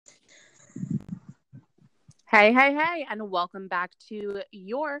Hey, hey, hey, and welcome back to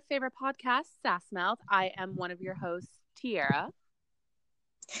your favorite podcast, Sassmouth. I am one of your hosts, Tiara.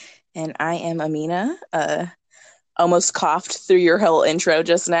 And I am Amina. Almost coughed through your whole intro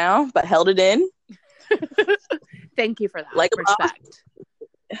just now, but held it in. Thank you for that. Like Respect.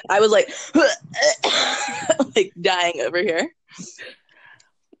 I was like, like dying over here.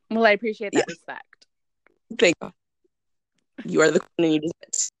 Well, I appreciate that respect. Thank you. You are the queen and you deserve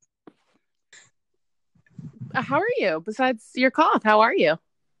it. How are you? Besides your cough, how are you?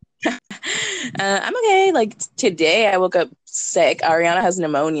 I'm okay. Like today, I woke up sick. Ariana has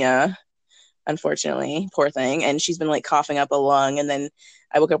pneumonia, unfortunately. Poor thing. And she's been like coughing up a lung. And then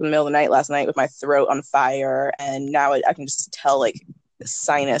I woke up in the middle of the night last night with my throat on fire. And now I can just tell like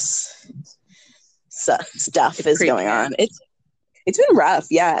sinus stuff is going on. It's been rough,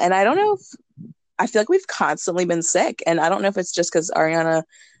 yeah. And I don't know if I feel like we've constantly been sick, and I don't know if it's just because Ariana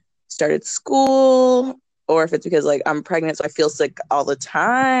started school or if it's because like I'm pregnant, so I feel sick all the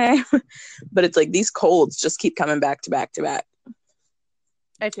time. But it's like these colds just keep coming back to back to back.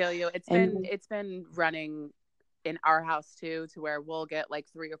 I feel you. It's been running in our house too, to where we'll get like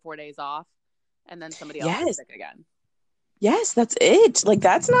 3 or 4 days off, and then somebody else is sick again. Yes, that's it. Like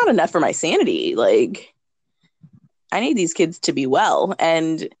that's not enough for my sanity. Like I need these kids to be well.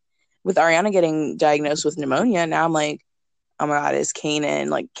 And with Ariana getting diagnosed with pneumonia, now I'm like, oh my God, is Kanan,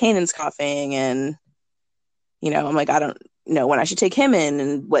 like Kanan's coughing, and I'm like, I don't know when I should take him in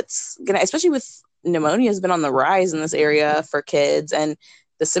and what's gonna, especially with pneumonia has been on the rise in this area for kids, and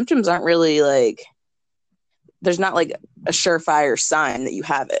the symptoms aren't really like, there's not like a surefire sign that you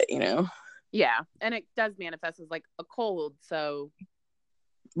have it. Yeah, and it does manifest as like a cold, so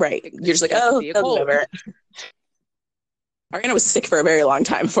right. You're just like, oh, it doesn't matter. Ariana was sick for a very long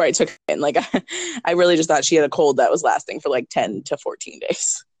time before I took her in. Like, I really just thought she had a cold that was lasting for like 10 to 14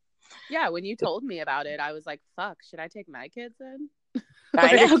 days. Yeah, when you told me about it, I was like, fuck, should I take my kids in?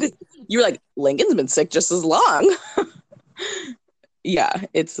 I know, because you were like, Lincoln's been sick just as long. Yeah,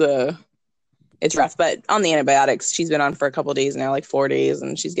 it's rough. But on the antibiotics, she's been on for a couple of days now, like 4 days,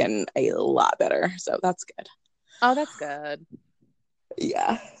 and she's getting a lot better. So that's good. Oh, that's good.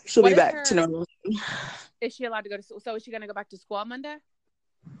 Yeah, she'll be back to normal. Is she allowed to go to school? So is she going to go back to school on Monday?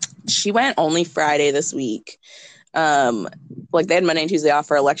 She went only Friday this week. Like they had Monday and Tuesday off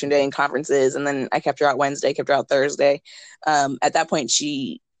for election day and conferences, and then I kept her out Wednesday, kept her out Thursday. At that point,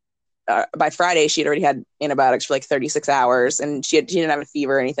 by Friday she had already had antibiotics for like 36 hours, and she didn't have a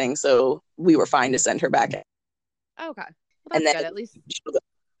fever or anything, so we were fine to send her back in. Okay, well, that's good. At least,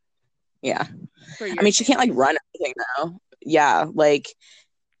 yeah. I mean, she can't like run anything though. Yeah, like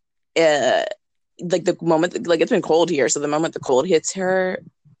the moment, like it's been cold here, so the moment the cold hits her,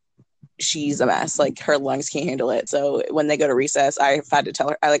 she's a mess. Like her lungs can't handle it. So when they go to recess, I've had to tell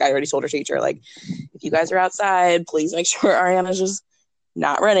her, I already told her teacher, like, if you guys are outside, please make sure Ariana's just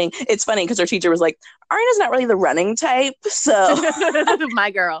not running. It's funny because her teacher was like, Ariana's not really the running type. So my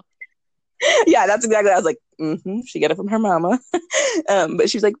girl. Yeah, that's exactly. I was like, she got it from her mama. But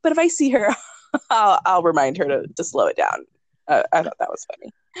she was like, but if I see her, I'll remind her to slow it down. I thought that was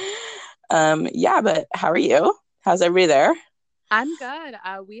funny. Yeah, but how are you? How's everybody there? I'm good.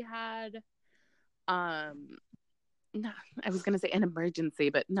 We had, I was going to say an emergency,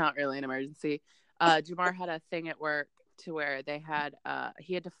 but not really an emergency. Jamar had a thing at work to where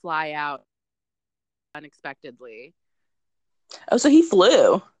he had to fly out unexpectedly. Oh, so he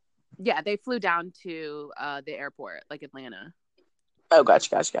flew. Yeah, they flew down to the airport, like Atlanta. Oh,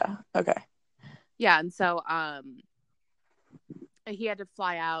 gotcha. Okay. Yeah, and so he had to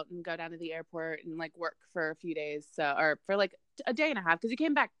fly out and go down to the airport and like work for a few days, or for like a day and a half, because he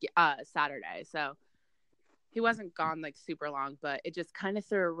came back Saturday, so he wasn't gone like super long, but it just kind of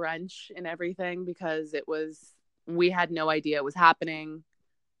threw a wrench in everything because we had no idea it was happening.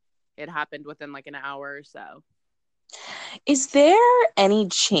 It happened within like an hour or so. Is there any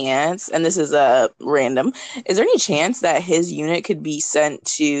chance, and this is a random, is there any chance that his unit could be sent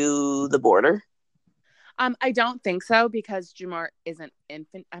to the border? I don't think so, because Jamar isn't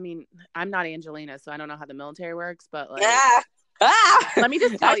infant. I mean, I'm not Angelina, so I don't know how the military works, but like, let me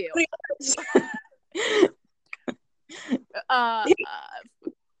just tell you.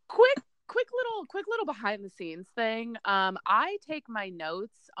 Quick little behind the scenes thing. I take my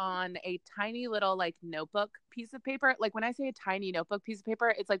notes on a tiny little like notebook piece of paper. Like when I say a tiny notebook piece of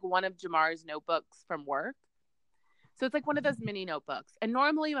paper, it's like one of Jamar's notebooks from work. So it's like one of those mini notebooks. And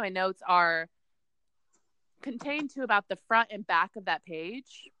normally my notes are contained to about the front and back of that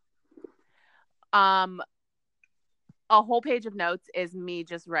page. a whole page of notes is me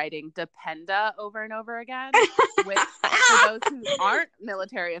just writing Dependa over and over again, which for those who aren't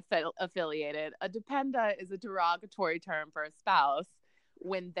military affiliated, a Dependa is a derogatory term for a spouse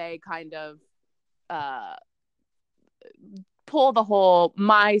when they kind of pull the whole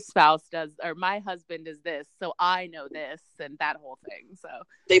my spouse does or my husband is this, so I know this and that whole thing. So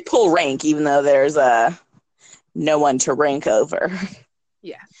they pull rank even though there's no one to rank over.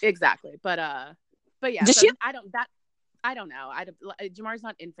 Yeah, exactly. But yeah, Does so she? I don't know. Jamar's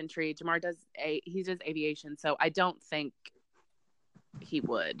not infantry. Jamar he does aviation, so I don't think he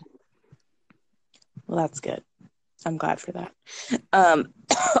would. Well, that's good. I'm glad for that.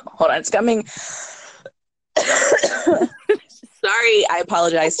 Hold on, it's coming. Sorry, I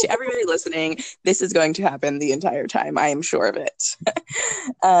apologize to everybody listening. This is going to happen the entire time. I am sure of it.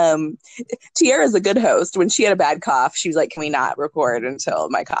 Tiara's a good host. When she had a bad cough, she was like, "Can we not record until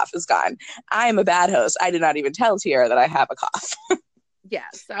my cough is gone?" I am a bad host. I did not even tell Tiara that I have a cough. Yeah.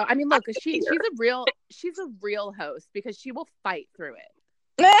 So I mean, look, she's a real host because she will fight through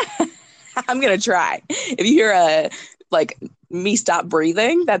it. I'm gonna try. If you hear me stop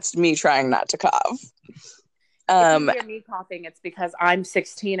breathing, that's me trying not to cough. If you hear me coughing, it's because I'm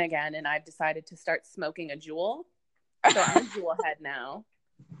 16 again and I've decided to start smoking a Juul. So I'm a Juul head now.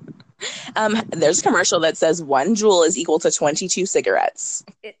 There's a commercial that says 1 Juul is equal to 22 cigarettes.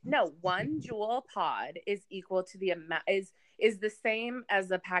 No, 1 Juul pod is equal to the amount is the same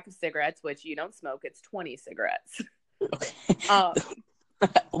as a pack of cigarettes, which you don't smoke. It's 20 cigarettes. Okay.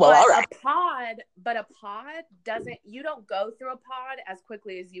 Well, all right. A pod doesn't. You don't go through a pod as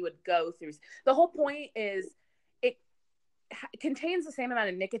quickly as you would go through. The whole point is it contains the same amount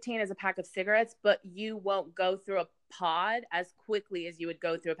of nicotine as a pack of cigarettes, but you won't go through a pod as quickly as you would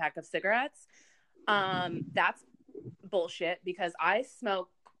go through a pack of cigarettes. That's bullshit because I smoke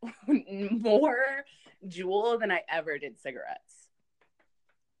more Juul than I ever did cigarettes.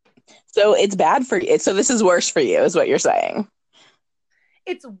 So it's bad for you. So this is worse for you, is what you're saying.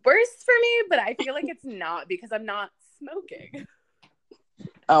 It's worse for me, but I feel like it's not because I'm not smoking.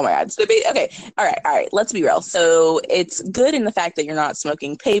 Oh my God. So okay. All right. Let's be real. So it's good in the fact that you're not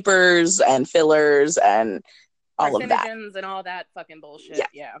smoking papers and fillers and all of that. And all that fucking bullshit.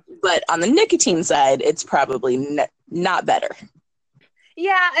 Yeah. But on the nicotine side, it's probably not better.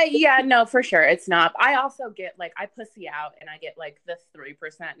 Yeah, no, for sure. It's not. I also get I pussy out and I get the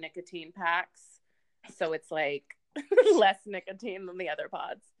 3% nicotine packs. So it's less nicotine than the other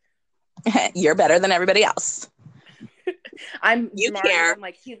pods. You're better than everybody else. You care.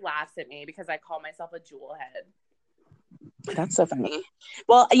 He laughs at me because I call myself a Juul head. That's so funny.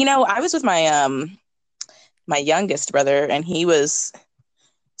 Well, I was with my my youngest brother and he was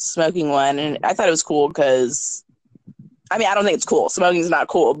smoking one and I thought it was cool because I don't think it's cool. Smoking's not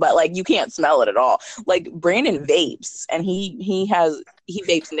cool, but you can't smell it at all. Brandon vapes and he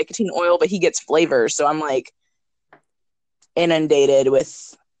vapes nicotine oil, but he gets flavors. So I'm inundated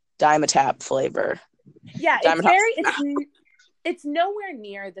with Dimetapp flavor. Yeah, it's nowhere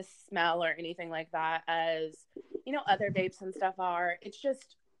near the smell or anything like that as other vapes and stuff are. It's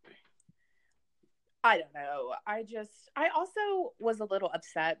just I don't know. I also was a little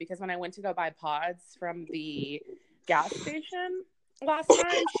upset because when I went to go buy pods from the gas station last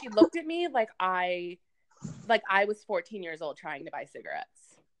time, she looked at me like I was 14 years old trying to buy cigarettes.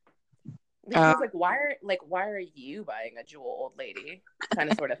 She was why are you buying a Juul, old lady?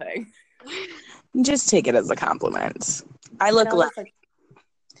 Kind of sort of thing. Just take it as a compliment. I look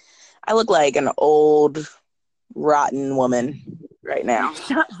like an old rotten woman right now.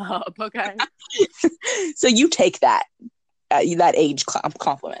 Shut up, okay? So you take that age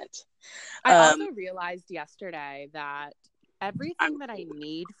compliment. I also realized yesterday that everything that I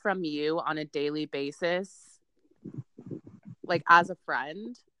need from you on a daily basis, as a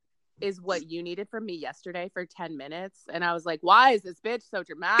friend, is what you needed from me yesterday for 10 minutes. And I was like, why is this bitch so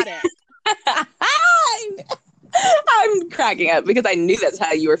dramatic? I'm cracking up because I knew that's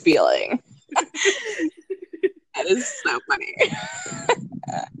how you were feeling. That is so funny.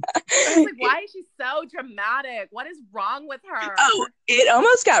 I was like, why is she so dramatic? What is wrong with her? Oh, it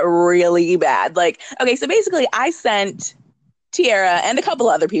almost got really bad. Okay, so basically I sent Tiara and a couple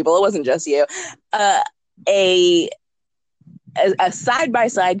other people, it wasn't just you, a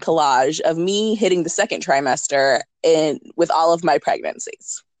side-by-side collage of me hitting the second trimester with all of my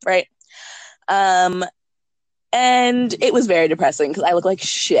pregnancies, right? And it was very depressing because I look like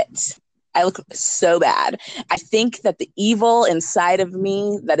shit. I look so bad. I think that the evil inside of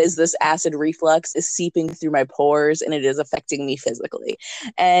me, that is this acid reflux, is seeping through my pores and it is affecting me physically.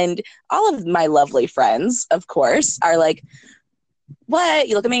 And all of my lovely friends, of course, are like, what?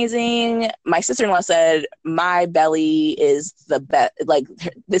 You look amazing. My sister-in-law said my belly is the best. Like,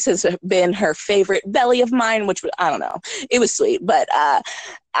 this has been her favorite belly of mine, which I don't know. It was sweet, but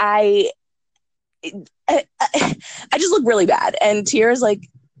I just look really bad. And Tiara's like,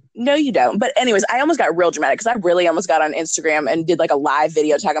 no, you don't. But anyways, I almost got real dramatic because I really almost got on Instagram and did like a live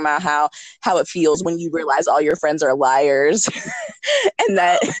video talking about how it feels when you realize all your friends are liars and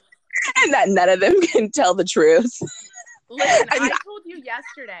that none of them can tell the truth. Listen, I told you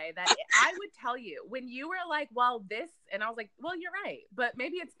yesterday that I would tell you when you were like, well, this, and I was like, well, you're right. But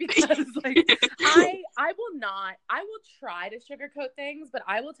maybe it's because like I will try to sugarcoat things, but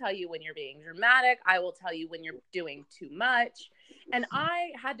I will tell you when you're being dramatic. I will tell you when you're doing too much. And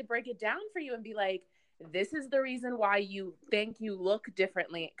I had to break it down for you and be like, this is the reason why you think you look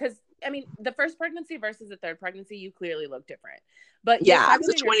differently. Because, I mean, the first pregnancy versus the third pregnancy, you clearly look different. But yeah, I was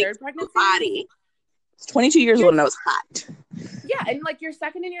a 22 body. 22 years old and I was hot. Yeah, and like your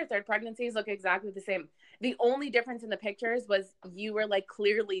second and your third pregnancies look exactly the same. The only difference in the pictures was you were like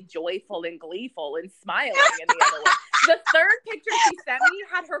clearly joyful and gleeful and smiling in the other one. The third picture she sent me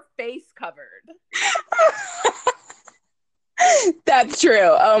had her face covered. That's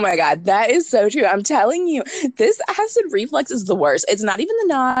true. Oh my God. That is so true. I'm telling you, this acid reflux is the worst. It's not even the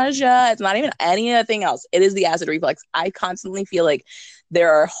nausea. It's not even anything else. It is the acid reflux. I constantly feel like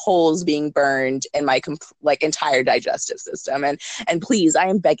there are holes being burned in my entire digestive system. And please, I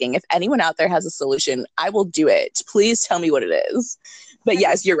am begging, if anyone out there has a solution, I will do it. Please tell me what it is. But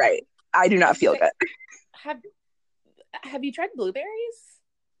yes, you're right. I do not feel good. Have you tried blueberries?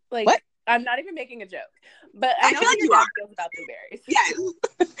 Like, what? I'm not even making a joke, but I know how your dad feels about blueberries.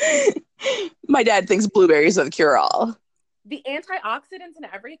 Yeah. My dad thinks blueberries are the cure-all. The antioxidants and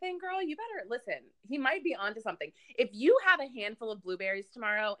everything, girl, you better listen. He might be onto something. If you have a handful of blueberries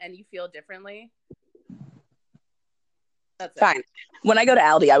tomorrow and you feel differently, that's fine. It. When I go to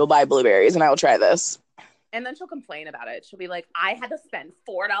Aldi, I will buy blueberries and I will try this. And then she'll complain about it. She'll be like, I had to spend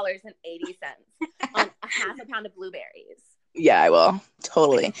 $4.80 on a half a pound of blueberries. Yeah, I will.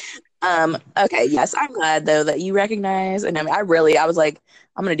 Totally. Okay, yes, I'm glad though that you recognize. And I mean, I was like,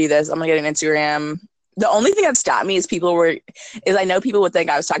 I'm gonna do this. I'm gonna get an Instagram. The only thing that stopped me is I know people would think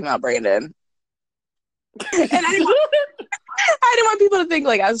I was talking about Brandon. And I didn't want people to think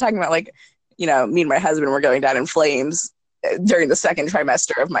like I was talking about like, you know, me and my husband were going down in flames during the second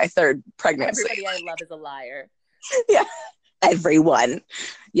trimester of my third pregnancy. Everybody I love is a liar. Yeah, everyone.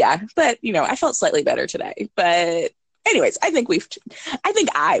 Yeah, but you know, I felt slightly better today. But anyways, I think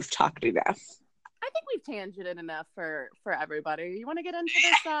I've talked enough. I think we've tangented enough for everybody. You want to get into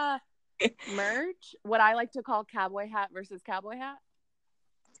this merch? What I like to call cowboy hat versus cowboy hat.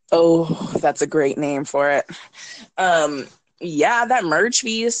 Oh, that's a great name for it. Yeah, that merch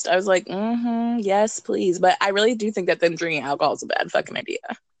feast. I was like, yes, please. But I really do think that them drinking alcohol is a bad fucking idea.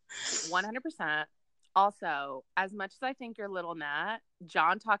 100%. Also, as much as I think you're little Nat,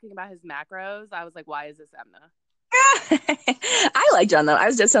 John talking about his macros, I was like, why is this Emna? I like John though. I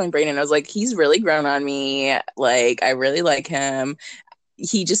was just telling Brandon, I was like, he's really grown on me. Like, I really like him.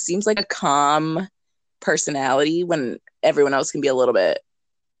 He just seems like a calm personality when everyone else can be a little bit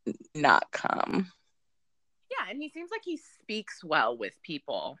not calm. Yeah, and he seems like he speaks well with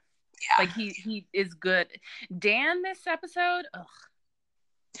people. Yeah. Like he is good. Dan this episode, ugh.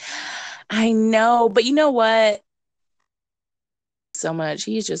 I know, but you know what? So much.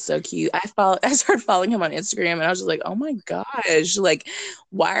 He's just so cute. I started following him on Instagram and I was just like, oh my gosh, like,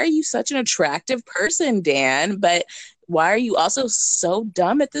 why are you such an attractive person, Dan? But why are you also so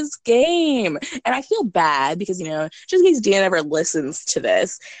dumb at this game? And I feel bad because, you know, just in case Dan ever listens to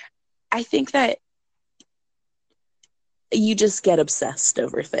this, I think that you just get obsessed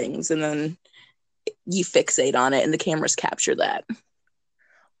over things and then you fixate on it and the cameras capture that.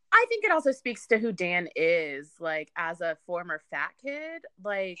 I think it also speaks to who Dan is, like, as a former fat kid.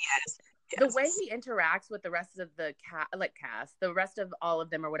 Like, yes. The way he interacts with the rest of the cast, the rest of all of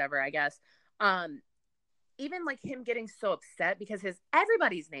them or whatever, I guess. Even, like, him getting so upset because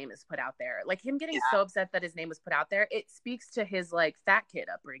everybody's name is put out there. Like, him getting so upset that his name was put out there, it speaks to his, like, fat kid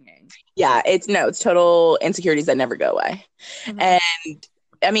upbringing. Yeah, it's total insecurities that never go away. Mm-hmm. And,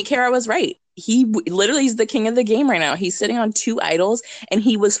 I mean, Kara was right. He literally is the king of the game right now. He's sitting on 2 idols, and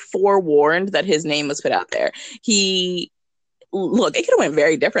he was forewarned that his name was put out there. Look, it could have went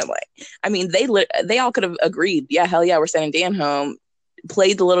very differently. I mean, they all could have agreed, yeah, hell yeah, we're sending Dan home,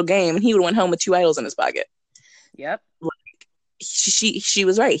 played the little game, and he would have went home with 2 idols in his pocket. Yep. Like, she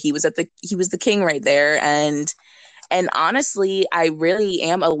was right. He was the king right there, and honestly, I really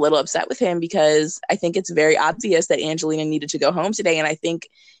am a little upset with him because I think it's very obvious that Angelina needed to go home today, and I think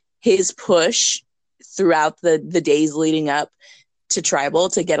his push throughout the days leading up to Tribal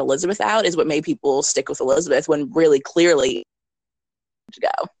to get Elizabeth out is what made people stick with Elizabeth when really clearly to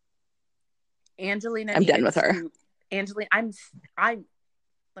go. Angelina I'm done with her. Angelina, I'm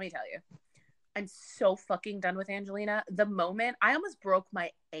let me tell you, I'm so fucking done with Angelina. The moment I almost broke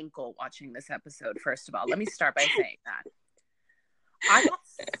my ankle watching this episode, first of all. Let me start by saying that. I got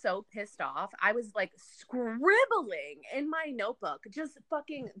so pissed off. I was like scribbling in my notebook, just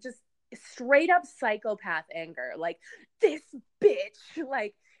straight up psychopath anger. Like, this bitch.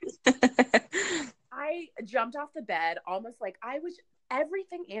 Like, I jumped off the bed almost like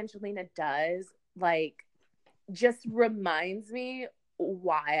everything Angelina does, like, just reminds me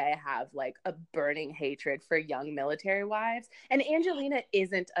why I have like a burning hatred for young military wives. And Angelina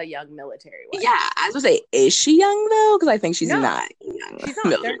isn't a young military wife. Yeah, I was gonna say, is she young though? Because I think she's not young. She's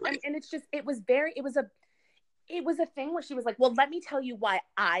not. And it's just, it was a thing where she was like, well, let me tell you why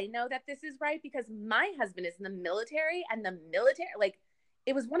I know that this is right, because my husband is in the military, and the military, like,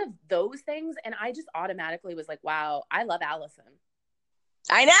 it was one of those things. And I just automatically was like, wow, I love Allison.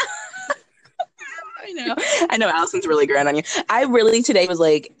 I know. I know Allison's really grand on you. I really today was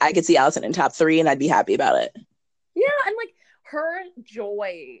like, I could see Allison in top 3 and I'd be happy about it. Yeah, and like her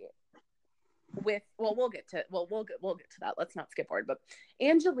joy with, well, we'll get to that. Let's not skip forward. But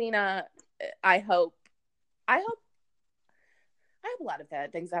Angelina, I hope a lot of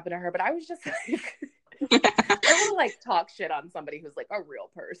bad things happen to her, but I was just like, I don't want to like talk shit on somebody who's like a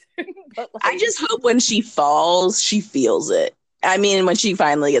real person. But like, I just hope when she falls, she feels it. I mean, when she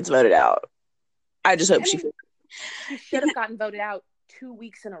finally gets voted out, I just hope she should have gotten voted out 2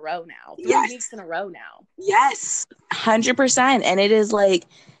 weeks in a row now. 3 weeks in a row now. Yes, 100%. And it is like,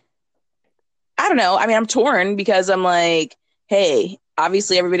 I don't know. I mean, I'm torn because I'm like, hey,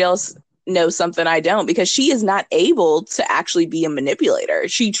 obviously everybody else knows something I don't, because she is not able to actually be a manipulator.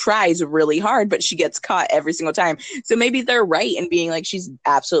 She tries really hard, but she gets caught every single time. So maybe they're right in being like, she's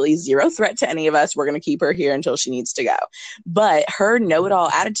absolutely zero threat to any of us. We're going to keep her here until she needs to go. But her know-it-all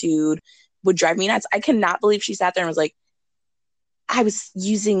attitude would drive me nuts. I cannot believe she sat there and was like, I was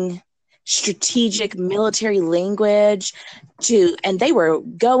using strategic military language and they were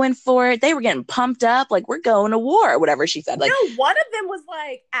going for it. They were getting pumped up, like, we're going to war, or whatever she said. Like, no, one of them was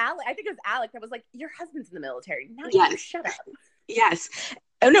like, Alec, I think it was Alec, that was like, your husband's in the military. Now you shut up. Yes.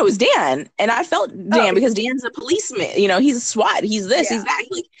 Oh no, it was Dan. And I felt Dan because Dan's a policeman. You know, he's a SWAT. He's this, he's that.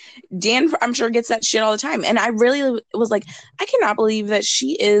 Like, Dan, I'm sure, gets that shit all the time. And I really was like, I cannot believe that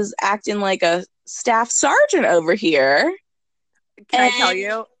she is acting like a staff sergeant over here. Can I tell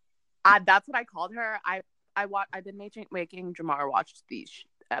you? That's what I called her. I've been making Jamar watch these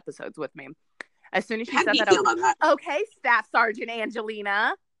episodes with me. As soon as she said that, I was like, okay, Staff Sergeant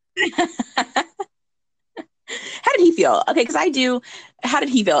Angelina. How did he feel? Okay, because how did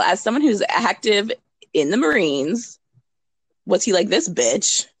he feel as someone who's active in the Marines? Was he like, this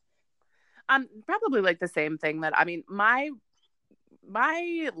bitch? Probably like the same thing that, I mean, my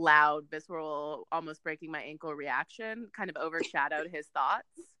loud, visceral, almost breaking my ankle reaction kind of overshadowed his thoughts.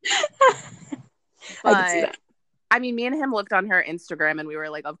 But I can see that. I mean, me and him looked on her Instagram and we were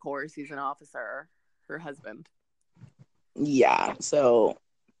like, of course he's an officer, her husband. Yeah, so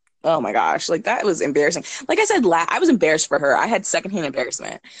oh my gosh, like, that was embarrassing. Like I said, I was embarrassed for her. I had secondhand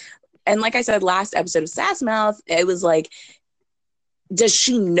embarrassment. And like I said, last episode of Sass Mouth, it was like, does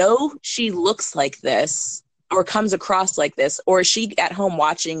she know she looks like this or comes across like this? Or is she at home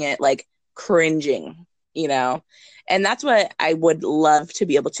watching it, like, cringing, you know? And that's what I would love to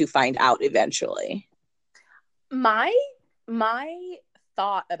be able to find out eventually. My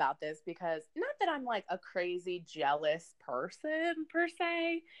thought about this, because not that I'm like a crazy jealous person per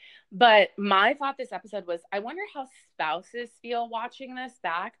se, but my thought this episode was, I wonder how spouses feel watching this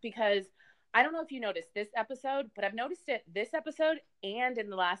back, because I don't know if you noticed this episode, but I've noticed it this episode and in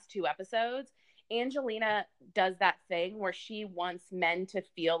the last 2 episodes. Angelina does that thing where she wants men to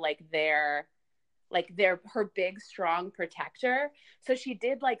feel like they're her big, strong protector. So she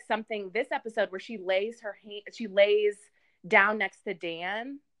did like something this episode where she lays down next to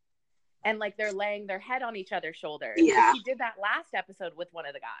Dan and like they're laying their head on each other's shoulders. Yeah. So she did that last episode with one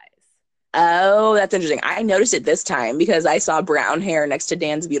of the guys. Oh, that's interesting. I noticed it this time because I saw brown hair next to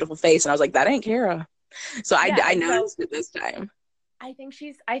Dan's beautiful face and I was like, that ain't Kara. So I noticed it this time. I think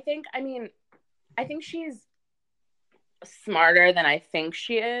she's smarter than I think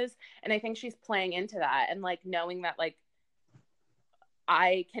she is. And I think she's playing into that and like knowing that like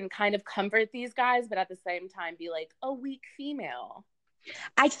I can kind of comfort these guys, but at the same time be like a weak female.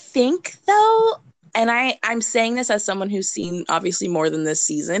 I think though, and I'm saying this as someone who's seen obviously more than this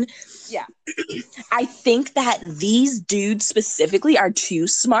season. Yeah. I think that these dudes specifically are too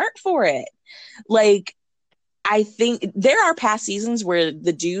smart for it. Like, I think there are past seasons where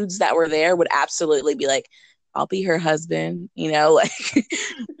the dudes that were there would absolutely be like, I'll be her husband, like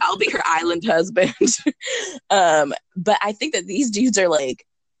I'll be her island husband. But I think that these dudes are like,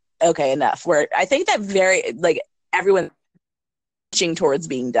 okay, enough. Where I think that everyone inching towards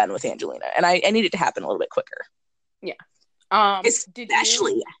being done with Angelina, and I need it to happen a little bit quicker. Yeah.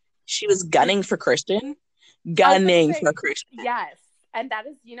 Especially she was gunning for Christian. Gunning for Christian. Yes. And that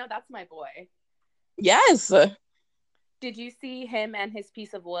is, that's my boy. Yes. Did you see him and his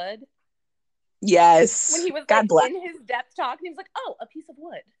piece of wood? Yes. When he was in his depth talk, and he was like, oh, a piece of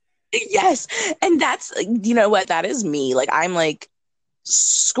wood. Yes. And that's, you know what? That is me. Like, I'm like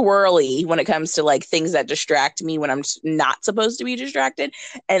squirrely when it comes to like things that distract me when I'm not supposed to be distracted.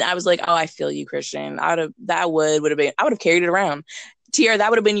 And I was like, oh, I feel you, Christian. I would have carried it around. Tiara, that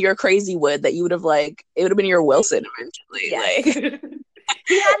would have been your crazy wood that you would have it would have been your Wilson eventually. Yes. Like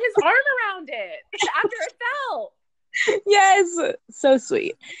he had his arm around it after it fell. Yes, so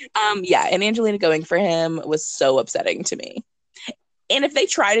sweet. Yeah, and Angelina going for him was so upsetting to me. And if they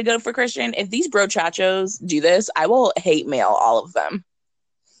try to go for Christian, if these brochachos do this, I will hate mail all of them.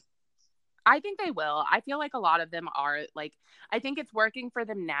 I think they will. I feel like a lot of them are like, I think it's working for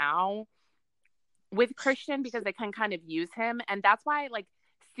them now with Christian because they can kind of use him. And that's why, like,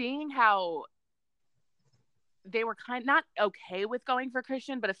 seeing how they were not okay with going for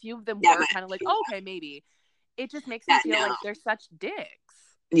Christian, but a few of them were kind of like, oh, okay, maybe. It just makes me feel like they're such dicks.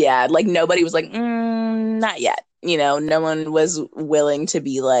 Yeah, like nobody was like, not yet. No one was willing to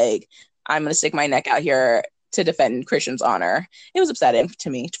be like, I'm going to stick my neck out here to defend Christian's honor. It was upsetting to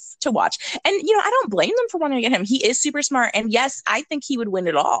me to watch. And, I don't blame them for wanting to get him. He is super smart. And yes, I think he would win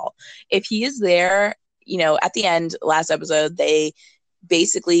it all. If he is there, at the end, last episode, the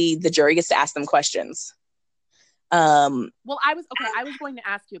jury gets to ask them questions. Well, I was going to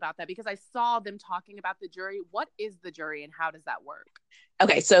ask you about that because I saw them talking about the jury. What is the jury and how does that work?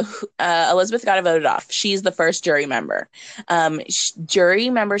 Okay, so Elizabeth got voted off. She's the first jury member. Jury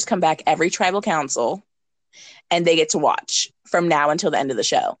members come back every tribal council and they get to watch from now until the end of the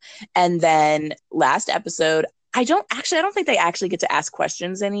show. And then last episode, I don't think they actually get to ask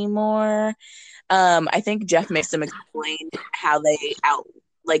questions anymore. I think Jeff makes them explain how they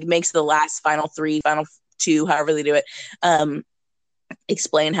makes the last final two, however they do it,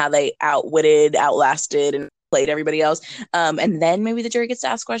 explain how they outlasted and played everybody else. And then maybe the jury gets to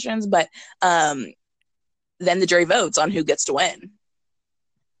ask questions, but then the jury votes on who gets to win.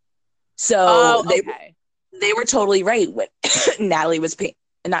 So they were totally right when Angelina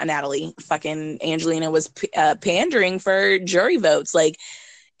was pandering for jury votes.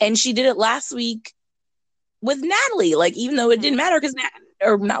 And she did it last week with Natalie, even though it didn't matter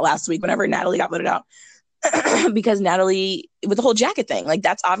or not last week, whenever Natalie got voted out. Because Natalie, with the whole jacket thing,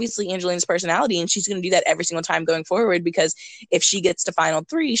 that's obviously Angelina's personality, and she's going to do that every single time going forward, because if she gets to final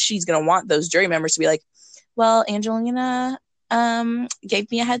 3, she's going to want those jury members to be like, well, Angelina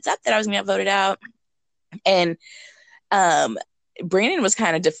gave me a heads up that I was going to get voted out. And Brandon was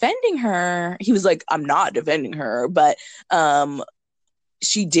kind of defending her. He was like, I'm not defending her, but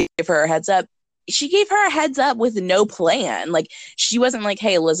she did give her a heads up. She gave her a heads up with no plan. She wasn't like,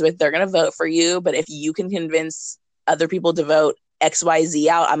 hey, Elizabeth, they're going to vote for you, but if you can convince other people to vote XYZ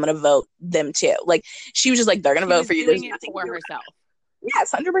out, I'm going to vote them too. She was just like, they're going to vote for you. There's nothing for herself.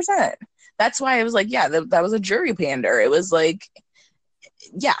 Yes, 100%. That's why it was like, yeah, that was a jury pander. It was like,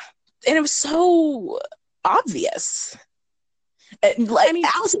 yeah. And it was so obvious.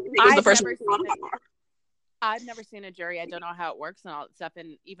 Allison was the first one. I've never seen a jury. I don't know how it works and all that stuff.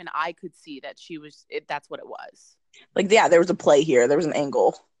 And even I could see that that's what it was. There was a play here. There was an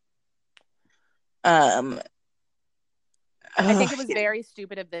angle. I think it was very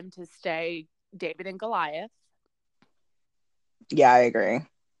stupid of them to stay David and Goliath. Yeah, I agree.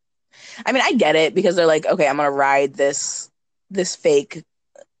 I mean, I get it because they're like, okay, I'm going to ride this fake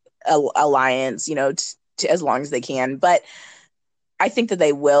alliance, as long as they can. But I think that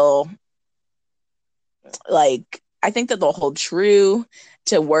they will... I think that they'll hold true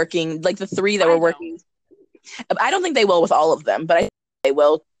to working, the 3 that were working. I don't think they will with all of them, but I think they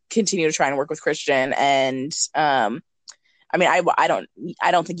will continue to try and work with Christian. And I mean, I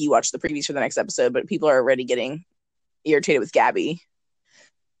don't think you watched the previews for the next episode, but people are already getting irritated with Gabby.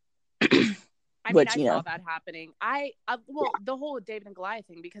 I saw that happening. The whole David and Goliath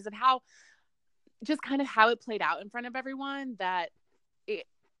thing, because of how it played out in front of everyone, that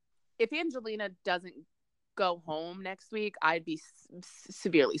if Angelina doesn't go home next week, I'd be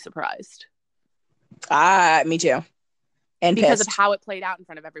severely surprised. Me too. And because pissed. of how it played out in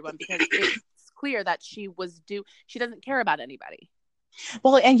front of everyone, because it's clear that she doesn't care about anybody.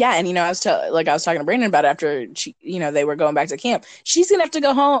 Well, and yeah, and I was I was talking to Brandon about it after she, they were going back to camp. She's gonna have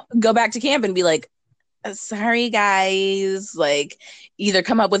to go back to camp and be like, sorry guys, like either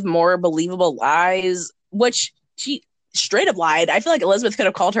come up with more believable lies, which she straight up lied. I feel like Elizabeth could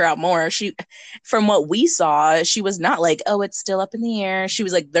have called her out more. From what we saw, she was not like, oh, it's still up in the air. She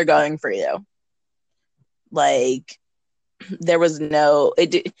was like, they're going for you. Like there was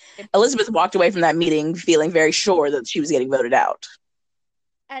Elizabeth walked away from that meeting feeling very sure that she was getting voted out.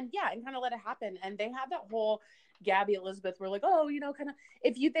 And kind of let it happen. And they had that whole Gabby, Elizabeth were like, oh, kind of,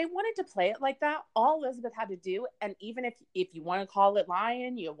 they wanted to play it like that, all Elizabeth had to do, and even if you want to call it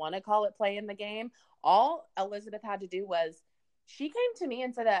lying, you want to call it playing the game, all Elizabeth had to do was, she came to me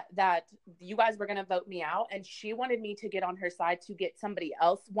and said that you guys were going to vote me out, and she wanted me to get on her side to get somebody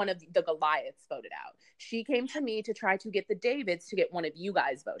else, one of the Goliaths, voted out. She came to me to try to get the Davids to get one of you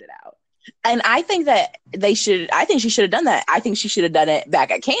guys voted out. And I think that I think she should have done that. I think she should have done it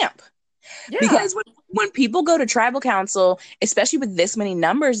back at camp. Yeah. Because when people go to tribal council, especially with this many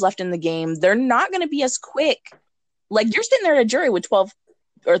numbers left in the game, they're not going to be as quick. Like, you're sitting there at a jury with 12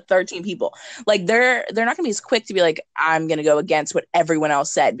 or 13 people. Like, they're not going to be as quick to be like, I'm going to go against what everyone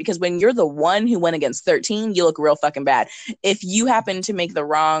else said. Because when you're the one who went against 13, you look real fucking bad. If you happen to make the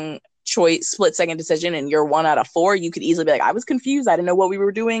wrong choice, split second decision, and you're 1 out of 4, you could easily be like, I was confused, I didn't know what we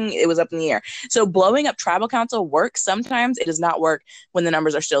were doing, it was up in the air. So blowing up tribal council works sometimes. It does not work when the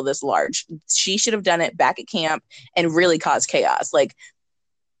numbers are still this large. She should have done it back at camp and really caused chaos. Like,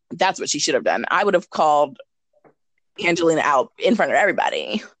 that's what she should have done. I would have called Angelina out in front of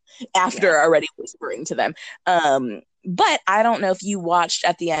everybody after already whispering to them. But I don't know if you watched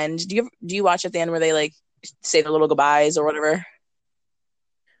at the end. Do you watch at the end where they like say their little goodbyes or whatever?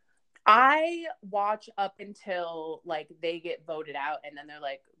 I watch up until like they get voted out, and then they're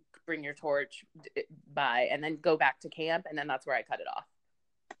like, bring your torch, bye, and then go back to camp, and then that's where I cut it off.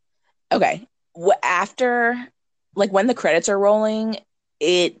 Okay. After, like, when the credits are rolling,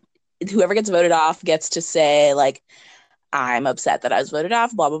 whoever gets voted off gets to say, like, I'm upset that I was voted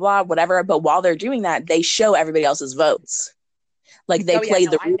off, blah, blah, blah, whatever. But while they're doing that, they show everybody else's votes. Like, they play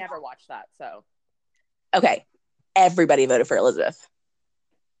I never watched that, so. Okay. Everybody voted for Elizabeth.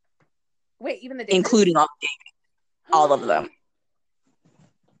 Wait, even the Davids? Including all of them.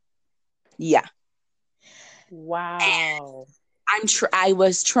 Yeah. Wow. I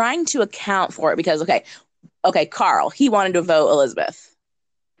was trying to account for it because, okay, Carl, he wanted to vote Elizabeth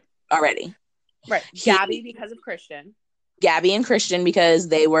already. Right. Gabby because of Christian. Gabby and Christian because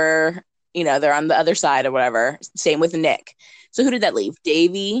they were, they're on the other side or whatever. Same with Nick. So who did that leave?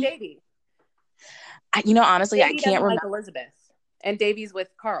 Davy. Honestly, Davy I can't remember. Like Elizabeth. And Davy's with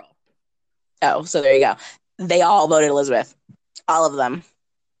Carl. Oh, so there you go. They all voted Elizabeth. All of them.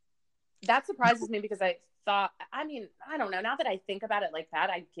 That surprises me because I thought, I don't know. Now that I think about it like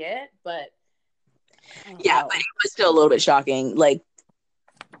that, I get, but. Yeah, but it was still a little bit shocking. Like,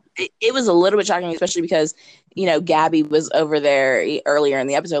 it was a little bit shocking, especially because, Gabby was over there earlier in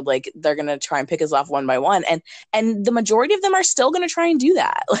the episode. Like, they're going to try and pick us off one by one. And the majority of them are still going to try and do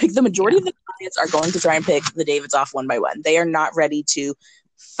that. Like, the majority of the clients are going to try and pick the Davids off one by one. They are not ready to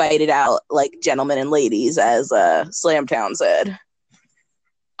fight it out like gentlemen and ladies, as Slamtown said.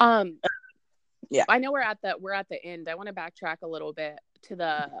 Yeah, I know we're at the end. I want to backtrack a little bit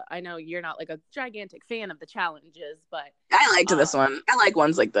to I know you're not like a gigantic fan of the challenges, but I liked this one. I like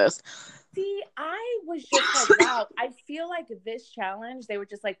ones like this. See, I was just like, wow, I feel like this challenge, they were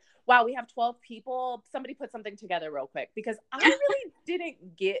just like, wow, we have 12 people. Somebody put something together real quick, because I really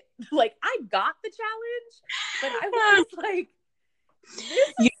didn't get, like, I got the challenge, but I was like,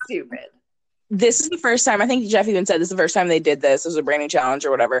 this is stupid. This is the first time, I think Jeff even said this is the first time they did this. It was a brand new challenge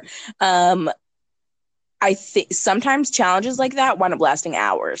or whatever. I think sometimes challenges like that wind up lasting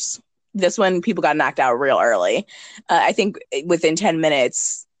hours. This one, people got knocked out real early. I think within 10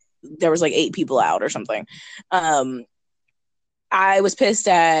 minutes, there was like 8 people out or something. I was pissed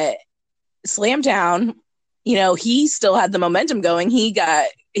at Slamtown. He still had the momentum going. He got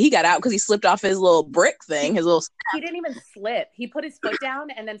out because he slipped off his little brick thing. He didn't even slip. He put his foot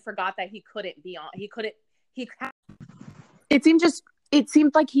down and then forgot that he couldn't be on. It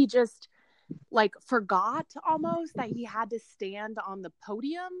seemed like he just like forgot almost that he had to stand on the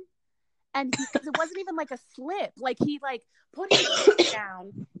podium, and because it wasn't even like a slip. Like he like put his foot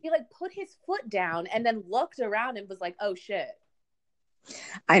down. He like put his foot down and then looked around and was like, "Oh shit."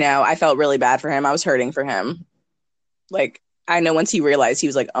 I know. I felt really bad for him. I was hurting for him. Like, I know once he realized, he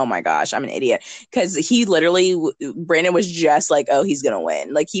was like, oh my gosh, I'm an idiot. Because he literally, Brandon was just like, oh, he's going to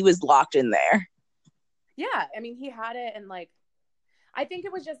win. Like, he was locked in there. Yeah. He had it, and like, I think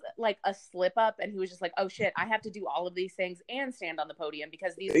it was just like a slip up, and he was just like, "Oh shit, I have to do all of these things and stand on the podium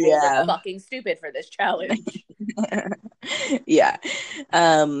because these rules are fucking stupid for this challenge." Yeah.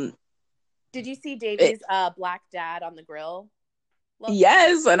 Did you see Davey's black dad on the grill?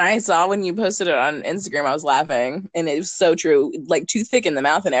 Yes, and I saw when you posted it on Instagram, I was laughing, and it was so true. Like, too thick in the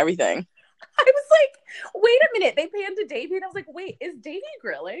mouth and everything. I was like, wait a minute. They panned to Davey, and I was like, wait, is Davey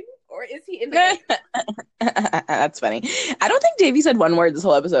grilling? Or is he in the game? That's funny. I don't think Davey said one word this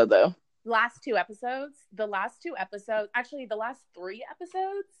whole episode, though. The last 3 episodes,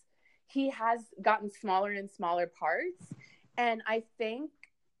 he has gotten smaller and smaller parts. And I think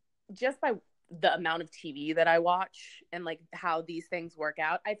just by the amount of TV that I watch and like how these things work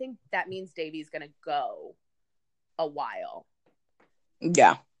out, I think that means Davey's going to go a while.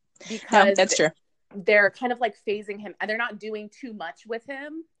 Yeah. Because that's true. They're kind of like phasing him, and they're not doing too much with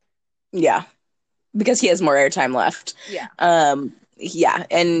him. Yeah. Because he has more airtime left. Yeah. Yeah.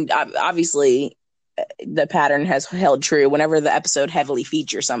 And obviously the pattern has held true. Whenever the episode heavily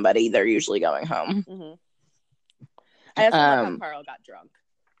features somebody, they're usually going home. Mm-hmm. I also love how Carl got drunk.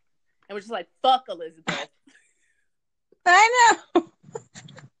 And we're just like, fuck Elizabeth. I know.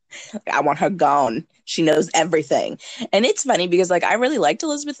 I want her gone. She knows everything. And it's funny because, like, I really liked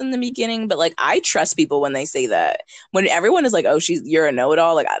Elizabeth in the beginning, but, like, I trust people when they say that. When everyone is like, oh, you're a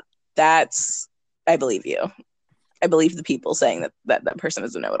know-it-all, like, I believe you. I believe the people saying that person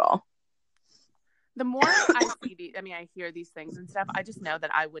is a know-it-all. The more I hear these things and stuff, I just know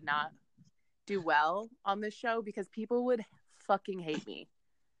that I would not do well on this show because people would fucking hate me.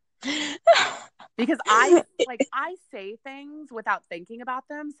 Because I say things without thinking about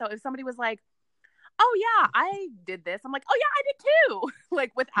them. So if somebody was like, oh yeah, I did this, I'm like, oh yeah, I did too.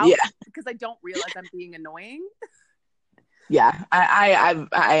 Like without, because I don't realize I'm being annoying. Yeah, I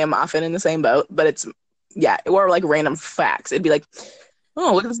am often in the same boat, but it's, or like random facts. It'd be like,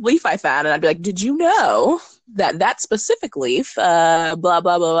 oh, look at this leaf I found, and I'd be like, did you know that specific leaf, blah blah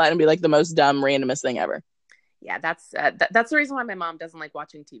blah blah, and it'd be like the most dumb, randomest thing ever. Yeah, that's the reason why my mom doesn't like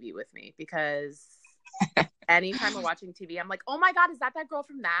watching TV with me, because anytime we're watching TV, I'm like, oh my God, is that girl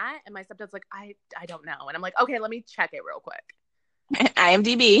from that? And my stepdad's like, I don't know. And I'm like, okay, let me check it real quick.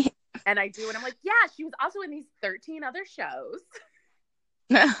 IMDb. And I do, and I'm like, yeah, she was also in these 13 other shows.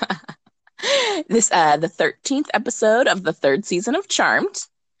 This the 13th episode of the 3rd season of Charmed.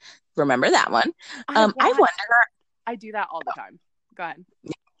 Remember that one? I wonder. I do that all the time. Go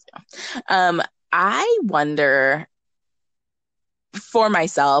ahead. I wonder for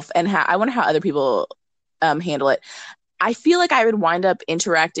myself, and I wonder how other people handle it. I feel like I would wind up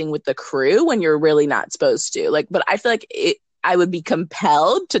interacting with the crew when you're really not supposed to. Like, but I feel like I would be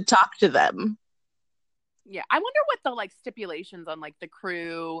compelled to talk to them. Yeah, I wonder what the like stipulations on like the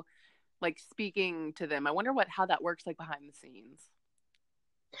crew, like speaking to them. I wonder how that works like behind the scenes.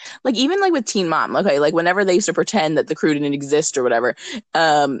 Like even like with Teen Mom, okay, like whenever they used to pretend that the crew didn't exist or whatever,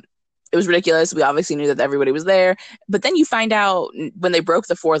 it was ridiculous. We obviously knew that everybody was there, but then you find out when they broke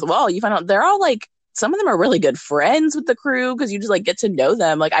the fourth wall, you find out they're all like, some of them are really good friends with the crew because you just like get to know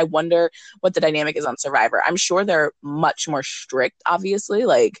them. Like, I wonder what the dynamic is on Survivor. I'm sure they're much more strict, obviously.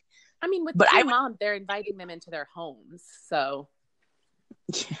 Like, I mean, with Teen Mom, they're inviting them into their homes, so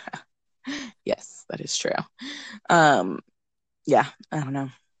yeah, yes, that is true. Yeah, I don't know.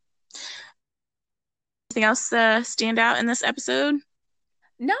 Anything else stand out in this episode?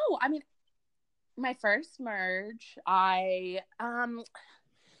 No, I mean, my first merge, I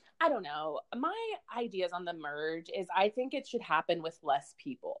don't know. My ideas on the merge is I think it should happen with less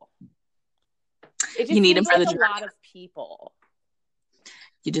people. It just you need them for like the jury. A lot of people.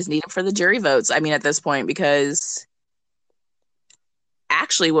 You just need them for the jury votes. I mean, at this point, because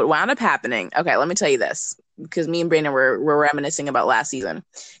actually what wound up happening, okay, let me tell you this, because me and Brandon were reminiscing about last season,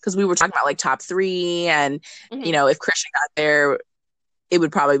 because we were talking about like top 3 and, you know, if Christian got there, it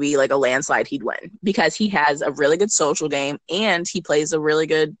would probably be like a landslide he'd win, because he has a really good social game and he plays a really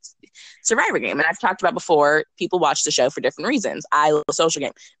good Survivor game. And I've talked about before, people watch the show for different reasons. I love the social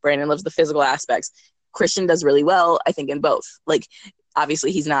game. Brandon loves the physical aspects. Christian does really well, I think, in both. Like,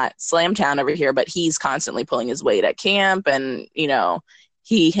 obviously he's not Slamtown over here, but he's constantly pulling his weight at camp and, you know,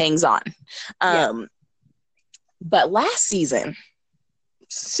 he hangs on. But last season,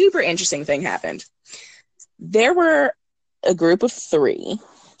 super interesting thing happened. There were a group of 3,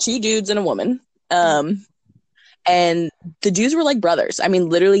 2 dudes and a woman. And the dudes were like brothers. I mean,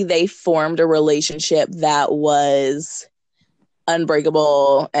 literally they formed a relationship that was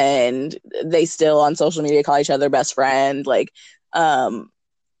unbreakable, and they still on social media call each other best friend. Like,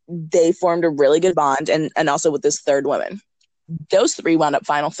 they formed a really good bond, and also with this 3rd woman. Those 3 wound up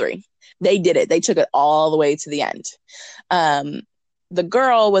final 3. They did it. They took it all the way to the end. the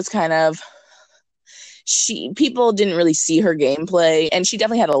girl was kind of, people didn't really see her gameplay, and she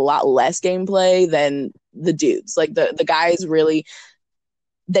definitely had a lot less gameplay than the dudes. Like the guys really,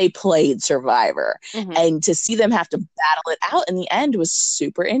 they played Survivor. Mhm. And to see them have to battle it out in the end was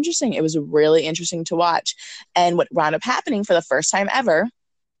super interesting. It was really interesting to watch. And what wound up happening for the first time ever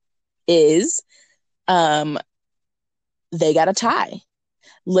is they got a tie.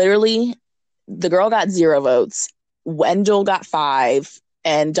 Literally, the girl got 0 votes, Wendell got 5,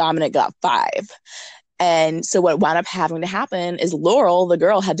 and Dominic got 5. And so what wound up having to happen is Laurel, the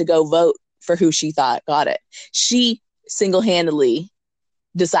girl, had to go vote for who she thought got it. She single-handedly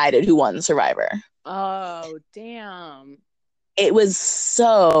decided who won Survivor. Oh, damn. It was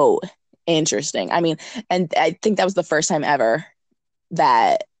so interesting. I mean, and I think that was the first time ever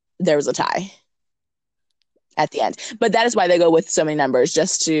that there was a tie at the end. But that is why they go with so many numbers,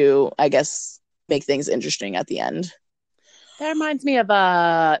 just to, I guess, make things interesting at the end. That reminds me of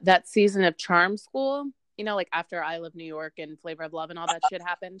that season of Charm School. You know, like after I Love New York and Flavor of Love and all that shit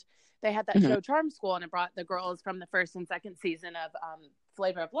happened, they had that show Charm School, and it brought the girls from the first and second season of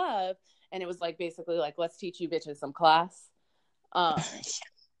Flavor of Love, and it was like basically like, let's teach you bitches some class.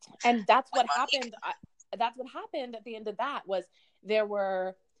 And that's what happened. That's what happened at the end of that. Was there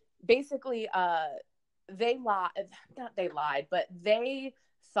were basically they lied, but they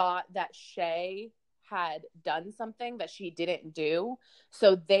thought that Shay had done something that she didn't do.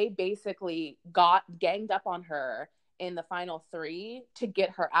 So they basically ganged up on her in the final 3 to get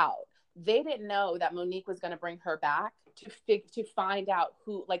her out. They didn't know that Monique was going to bring her back to find out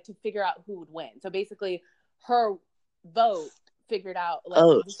who, like, to figure out who would win. So basically her vote figured out,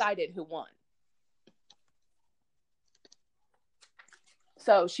 like, decided who won.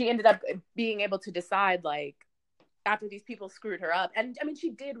 So she ended up being able to decide, like, after these people screwed her up. And I mean,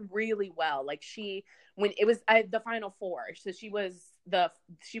 she did really well. Like, when it was the final 4, so she was number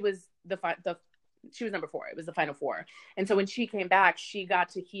 4. It was the final 4. And so when she came back, she got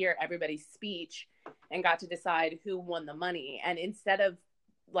to hear everybody's speech and got to decide who won the money. And instead of,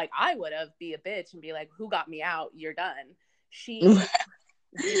 like I would have, be a bitch and be like, who got me out? You're done. She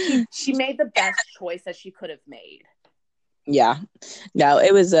made the best choice that she could have made. Yeah. No,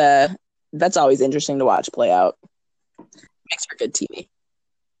 it was that's always interesting to watch play out. Makes for good TV.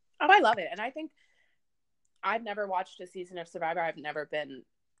 Oh, I love it. And I think I've never watched a season of Survivor. I've never been,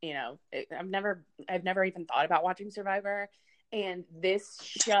 I've never even thought about watching Survivor. And this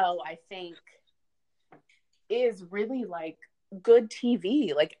show, I think, is really, like, good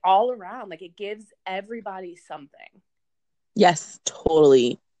TV, like, all around. Like, it gives everybody something. Yes,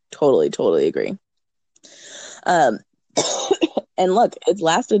 totally agree. And look, it's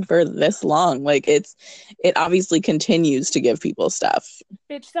lasted for this long. Like, it obviously continues to give people stuff.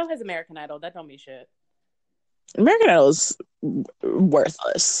 Bitch, so has American Idol. That don't mean shit. American Idol's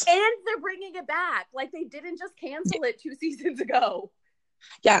worthless. And they're bringing it back. Like, they didn't just cancel it 2 seasons ago.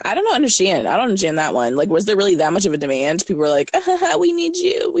 Yeah, I don't understand that one. Like, was there really that much of a demand? People were like, we need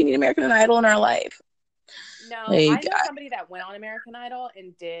you. We need American Idol in our life. No, like, I know somebody that went on American Idol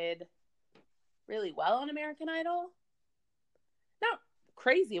and did really well on American Idol. Not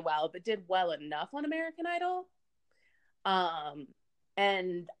crazy well, but did well enough on American Idol.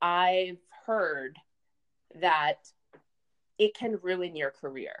 And I've heard that it can ruin your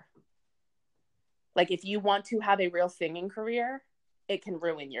career. Like, if you want to have a real singing career, it can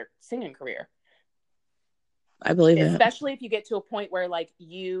ruin your singing career. I believe it. Especially if you get to a point where, like,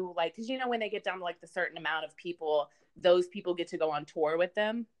 because when they get down to, like, the certain amount of people, those people get to go on tour with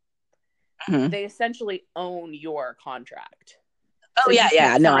them. Mm-hmm. They essentially own your contract. Oh, so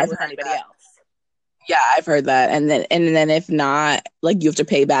yeah. No, I've heard anybody else. Yeah, I've heard that. And then if not, like, you have to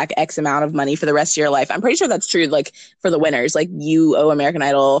pay back X amount of money for the rest of your life. I'm pretty sure that's true, like, for the winners. Like, you owe American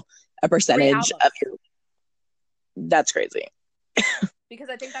Idol a percentage of your... That's crazy. Because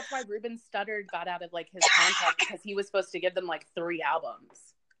I think that's why Ruben Studdard got out of, like, his contract, because he was supposed to give them, like, 3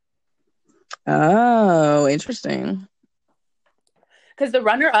 albums. Oh, interesting. Because the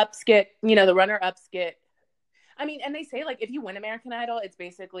runner-ups get... I mean, and they say, like, if you win American Idol, it's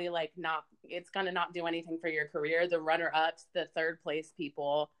basically, like, it's going to not do anything for your career. The runner-ups, the third place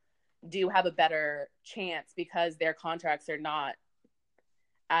people, do have a better chance because their contracts are not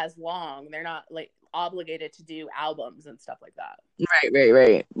as long. They're not, like, obligated to do albums and stuff like that.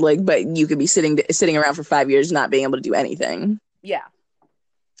 Right. Like, but you could be sitting around for 5 years not being able to do anything. Yeah.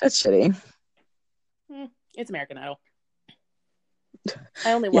 That's shitty. It's American Idol.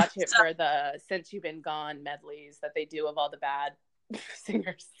 I only watch it for the Since You've Been Gone medleys that they do of all the bad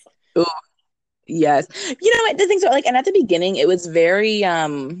singers. Ooh, yes. You know what? The things are, like, and at the beginning, it was very,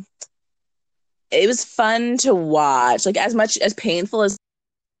 it was fun to watch. Like as much as painful as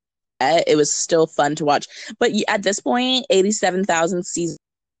it was still fun to watch. But at this point, 87,000 seasons,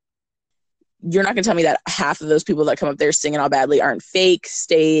 you're not going to tell me that half of those people that come up there singing all badly aren't fake,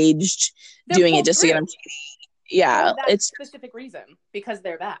 staged, doing it just to get on TV. Yeah, it's specific reason because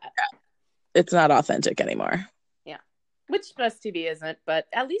they're bad. It's not authentic anymore. Yeah, which Best TV isn't, but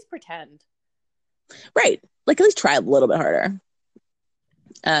at least pretend. Right, like at least try a little bit harder.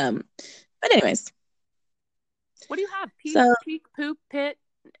 But anyways, what do you have? Peak, poop, pit,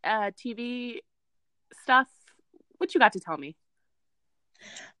 TV stuff. What you got to tell me?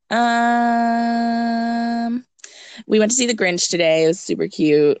 We went to see The Grinch today. It was super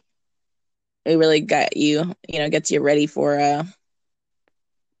cute. It really got you, gets you ready for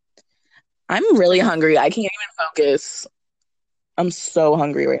I'm really hungry. I can't even focus. I'm so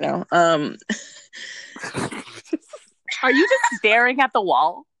hungry right now. Are you just staring at the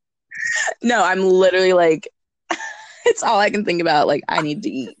wall? No, I'm literally like, it's all I can think about. Like, I need to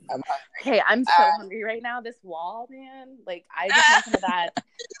eat. I'm hungry. Hey, I'm so hungry right now. This wall, man. Like, I just want some of that.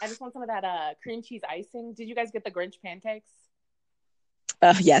 I just want some of that cream cheese icing. Did you guys get the Grinch pancakes?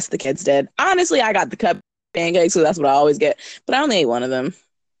 Yes, the kids did. Honestly, I got the cup pancakes, so that's what I always get. But I only ate one of them.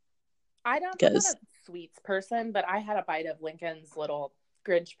 I'm not a sweets person, but I had a bite of Lincoln's little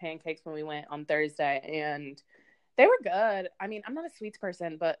Grinch pancakes when we went on Thursday, and they were good. I mean, I'm not a sweets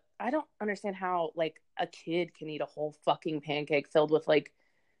person, but I don't understand how, like, a kid can eat a whole fucking pancake filled with, like,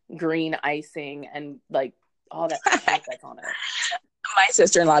 green icing and, like, all that shit that's on it. My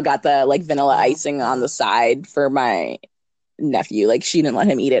sister-in-law got the, like, vanilla icing on the side for my nephew. Like, she didn't let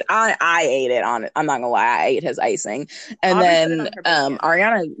him eat it. I ate it on it. I'm not gonna lie, I ate his icing. And then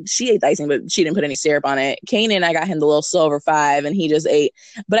Ariana, she ate the icing, but she didn't put any syrup on it. Kanan, I got him the little Silver 5 and he just ate,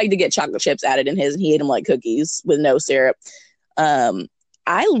 but I did get chocolate chips added in his, and he ate them like cookies with no syrup.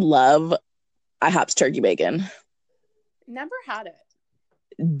 I love IHOP's turkey bacon. Never had it.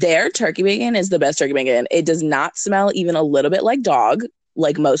 Their turkey bacon is the best turkey bacon. It does not smell even a little bit like dog,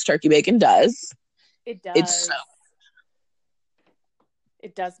 like most turkey bacon does. It does.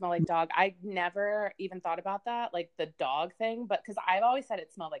 It does smell like dog. I never even thought about that, like the dog thing, but because I've always said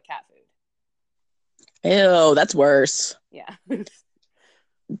it smelled like cat food. Ew, that's worse. Yeah.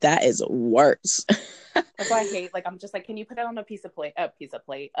 That is worse. That's why I hate, like, I'm just like, can you put it on a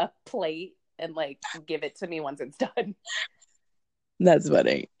plate and, like, give it to me once it's done? That's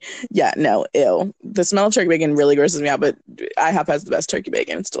funny. Yeah, no, ew. The smell of turkey bacon really grosses me out, but IHOP has the best turkey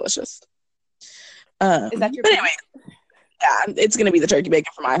bacon. It's delicious. Is that your anyway? Yeah, it's going to be the turkey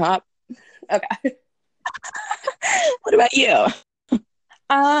bacon from IHOP. Okay. What about you?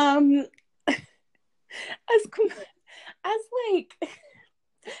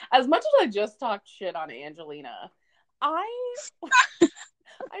 As much as I just talked shit on Angelina, I'm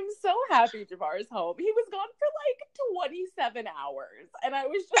so happy Javar's home. He was gone for like 27 hours. And I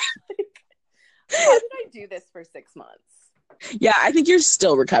was just like, how did I do this for 6 months? Yeah, I think you're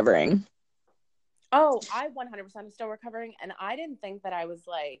still recovering. Oh, I 100% am still recovering. And I didn't think that I was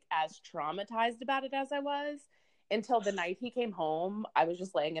like as traumatized about it as I was until the night he came home. I was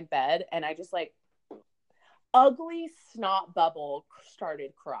just laying in bed and I just like ugly snot bubble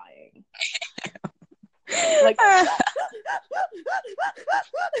started crying. Like,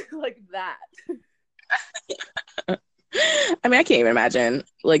 like that. I mean, I can't even imagine.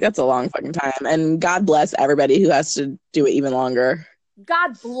 Like, that's a long fucking time. And God bless everybody who has to do it even longer.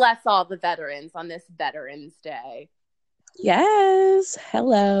 God bless all the veterans on this Veterans Day. Yes.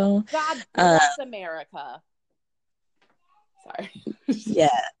 Hello. God bless America. Sorry. Yeah.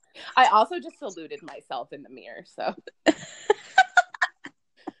 I also just saluted myself in the mirror, so.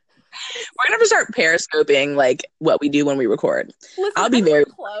 We're gonna have to start periscoping like what we do when we record. Listen, I'll be very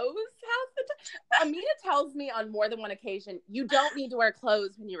clothes half the time. Amina tells me on more than one occasion, you don't need to wear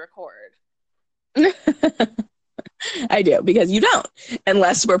clothes when you record. I do, because you don't.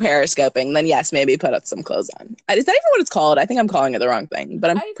 Unless we're periscoping, then yes, maybe put up some clothes on. Is that even what it's called? I think I'm calling it the wrong thing, but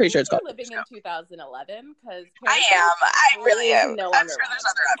I'm pretty sure it's called. Living in 2011, because I am. I really am. No, I'm sure there's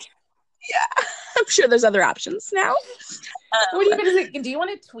other options. Yeah, I'm sure there's other options now. What are you gonna say? Do you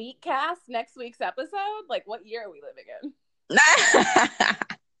want to tweet cast next week's episode? Like, what year are we living in?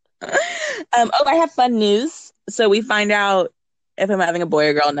 I have fun news. So we find out if I'm having a boy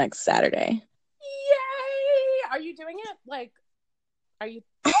or girl next Saturday. Yay! Are you doing it? Like, are you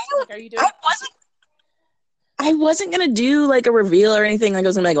doing it? I wasn't gonna do like a reveal or anything. Like I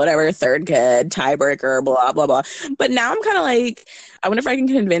was gonna be like, whatever, third kid, tiebreaker, blah blah blah. But now I'm kind of like, I wonder if I can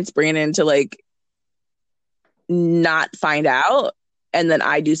convince Brandon to like not find out, and then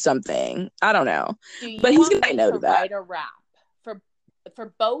I do something. I don't know, but he's gonna say no to that. Write a rap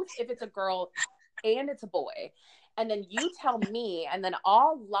for both if it's a girl and it's a boy. And then you tell me, and then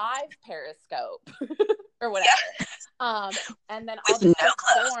I'll live Periscope or whatever. And then I'll just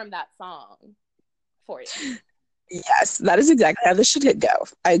perform that song for you. Yes, that is exactly how this should go.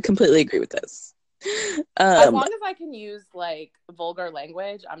 I completely agree with this. As long as I can use like vulgar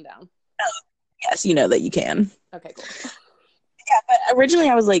language, I'm down. Yes, you know that you can. Okay, cool. Yeah, but originally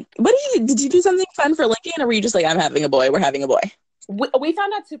I was like, did you do something fun for Lincoln, or were you just like, I'm having a boy, we're having a boy? We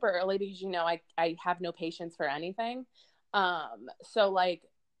found out super early because, I have no patience for anything. So like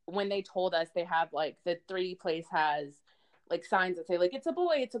when they told us, they have like the 3 place has like signs that say like, it's a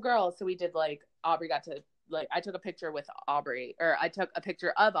boy, it's a girl. So we did like, Aubrey got to like, I took a picture with Aubrey, or I took a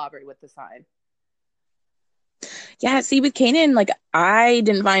picture of Aubrey with the sign. Yeah, see, with Kanan, like, I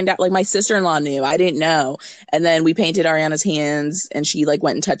didn't find out, like, my sister-in-law knew, I didn't know, and then we painted Ariana's hands, and she, like,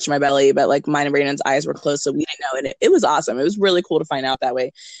 went and touched my belly, but, like, mine and Brandon's eyes were closed, so we didn't know, and it was awesome. It was really cool to find out that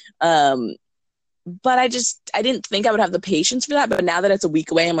way. But I didn't think I would have the patience for that, but now that it's a week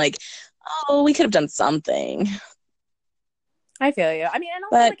away, I'm like, oh, we could have done something. I feel you. I mean, and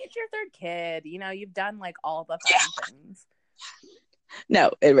also, like, it's your 3rd kid, you've done, like, all the fun things.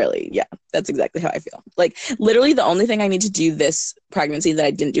 No, it really, yeah, that's exactly how I feel. Like, literally the only thing I need to do this pregnancy that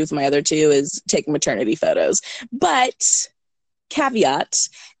I didn't do with my other 2 is take maternity photos. But, caveat,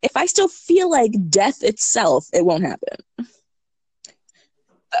 if I still feel like death itself, it won't happen.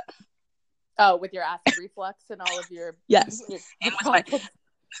 Oh, with your acid reflux and all of your... Yes. And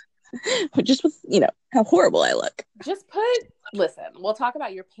just with, how horrible I look. Listen, we'll talk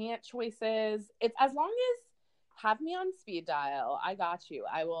about your pant choices. It's as long as have me on speed dial. I got you.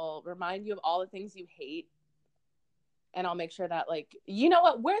 I will remind you of all the things you hate. And I'll make sure that, like, you know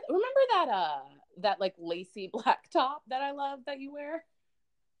what? Remember that like lacy black top that I love that you wear?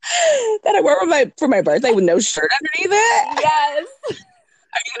 That I wore for my birthday with no shirt underneath it? Yes.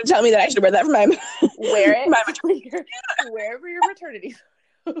 Are you going to tell me that I should wear that for my... Wear it wear for your maternity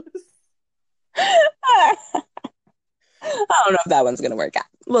photos. I don't know if that one's going to work out.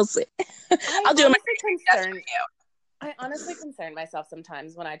 We'll see. I'll do it. I honestly concern myself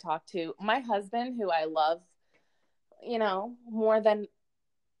sometimes when I talk to my husband, who I love, more than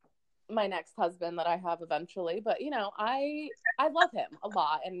my next husband that I have eventually. But, I love him a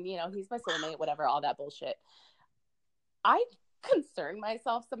lot. And, he's my soulmate, whatever, all that bullshit. I concern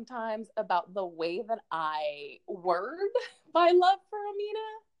myself sometimes about the way that I word my love for Amina.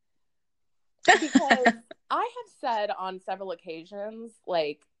 Because I have said on several occasions,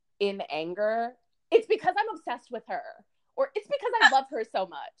 like, in anger, it's because I'm obsessed with her, or it's because I love her so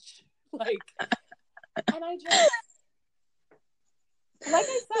much. Like, and I just, like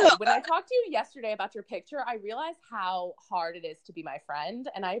I said, when I talked to you yesterday about your picture, I realized how hard it is to be my friend,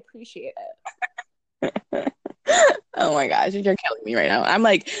 and I appreciate it. Oh my gosh, you're killing me right now. I'm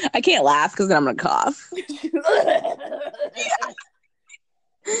like, I can't laugh because then I'm gonna cough.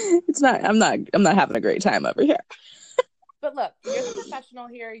 I'm not having a great time over here. But look, you're the professional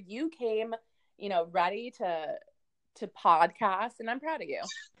here. You came, ready to podcast, and I'm proud of you.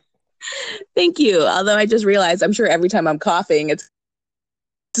 Thank you. Although I just realized, I'm sure every time I'm coughing, it's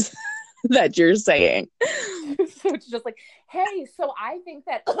that you're saying. So it's just like, hey, so I think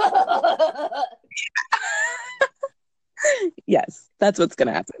that. Yes, that's what's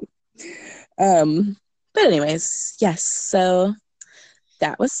gonna happen. But anyways, yes. So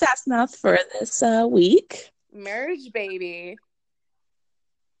that was Sass Mouth for this week. Merge, baby.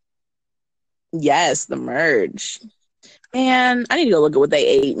 Yes, the merge. Man, I need to go look at what they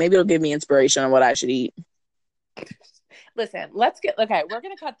ate. Maybe it'll give me inspiration on what I should eat. Listen, we're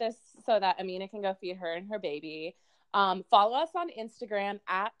going to cut this so that Amina can go feed her and her baby. Follow us on Instagram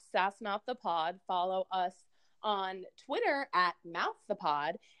at SassMouthThePod. Follow us on Twitter at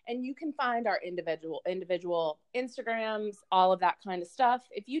MouthThePod. And you can find our individual Instagrams, all of that kind of stuff,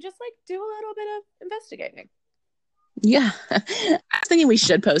 if you just like do a little bit of investigating. Yeah. I was thinking we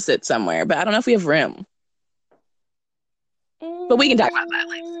should post it somewhere, but I don't know if we have room. But we can talk about that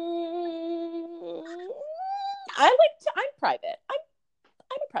later. I'm private. I'm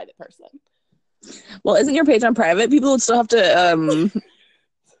a private person. Well, isn't your page on private? People would still have to you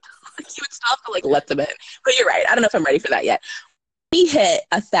would still have to like let them in. But you're right. I don't know if I'm ready for that yet. We hit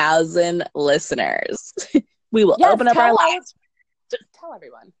 1,000 listeners. We will open up our lives. Tell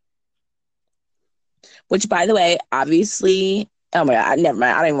everyone. Which, by the way, obviously, oh my God, never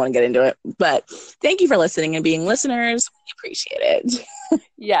mind. I don't even want to get into it. But thank you for listening and being listeners. We appreciate it.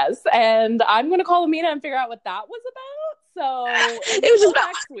 Yes, and I'm going to call Amina and figure out what that was about. So it was just about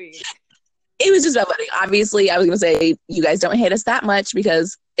next week. It was just about voting. Obviously, I was going to say you guys don't hate us that much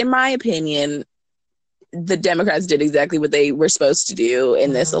because, in my opinion, the Democrats did exactly what they were supposed to do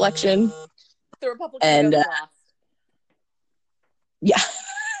in this election. The Republican And ghost lost. yeah.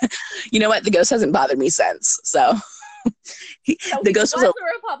 You know what? The ghost hasn't bothered me since. So the ghost was a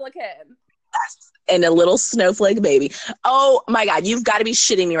Republican. And a little snowflake baby. Oh my God, you've got to be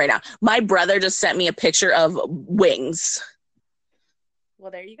shitting me right now. My brother just sent me a picture of wings.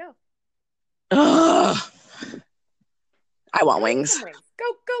 Well, there you go. Ugh. I want wings.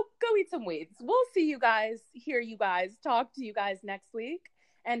 Go eat some wings. We'll see you guys, hear you guys, talk to you guys next week.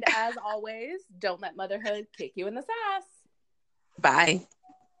 And as always, don't let motherhood kick you in the sass. Bye.